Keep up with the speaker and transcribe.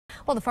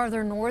Well, the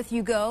farther north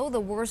you go,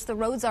 the worse the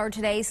roads are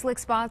today. Slick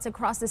spots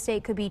across the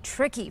state could be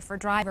tricky for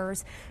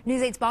drivers.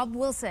 News 8's Bob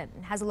Wilson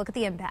has a look at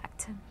the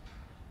impact.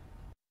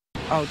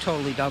 Oh,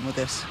 totally done with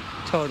this.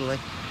 Totally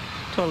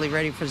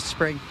ready for the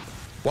spring.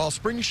 While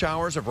spring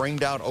showers have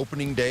rained out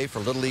opening day for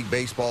Little League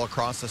Baseball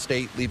across the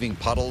state, leaving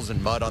puddles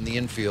and mud on the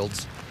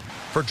infields,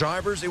 for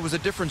drivers, it was a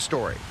different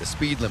story. The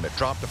speed limit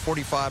dropped to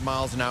 45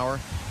 miles an hour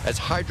as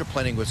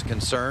hydroplaning was a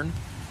concern.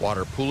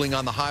 Water pooling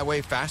on the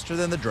highway faster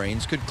than the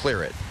drains could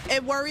clear it.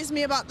 It worries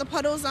me about the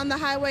puddles on the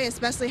highway,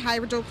 especially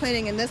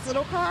hydroplaning in this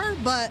little car.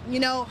 But, you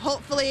know,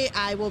 hopefully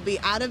I will be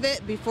out of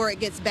it before it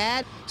gets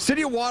bad.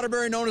 City of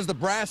Waterbury, known as the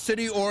Brass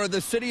City or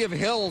the City of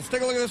Hills.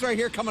 Take a look at this right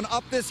here, coming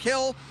up this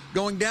hill,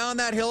 going down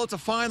that hill. It's a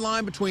fine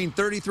line between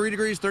 33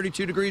 degrees,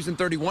 32 degrees, and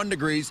 31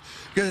 degrees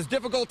because it's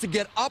difficult to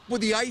get up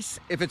with the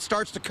ice if it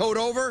starts to coat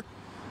over.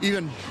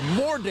 Even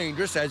more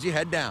dangerous as you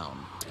head down.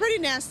 Pretty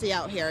nasty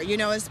out here, you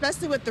know,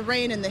 especially with the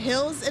rain and the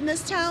hills in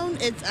this town.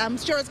 I'm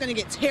sure it's going to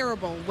get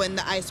terrible when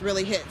the ice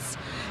really hits,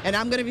 and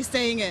I'm going to be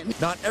staying in.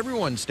 Not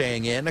everyone's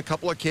staying in. A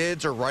couple of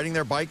kids are riding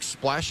their bikes,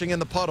 splashing in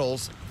the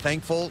puddles.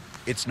 Thankful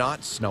it's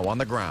not snow on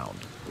the ground.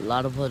 A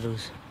lot of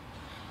puddles.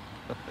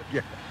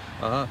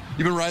 Yeah.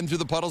 You've been riding through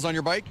the puddles on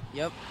your bike?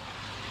 Yep.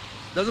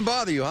 Doesn't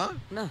bother you, huh?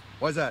 No.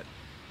 Why's that?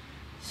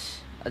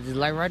 I just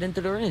like riding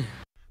through the rain.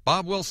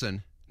 Bob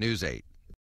Wilson, News 8.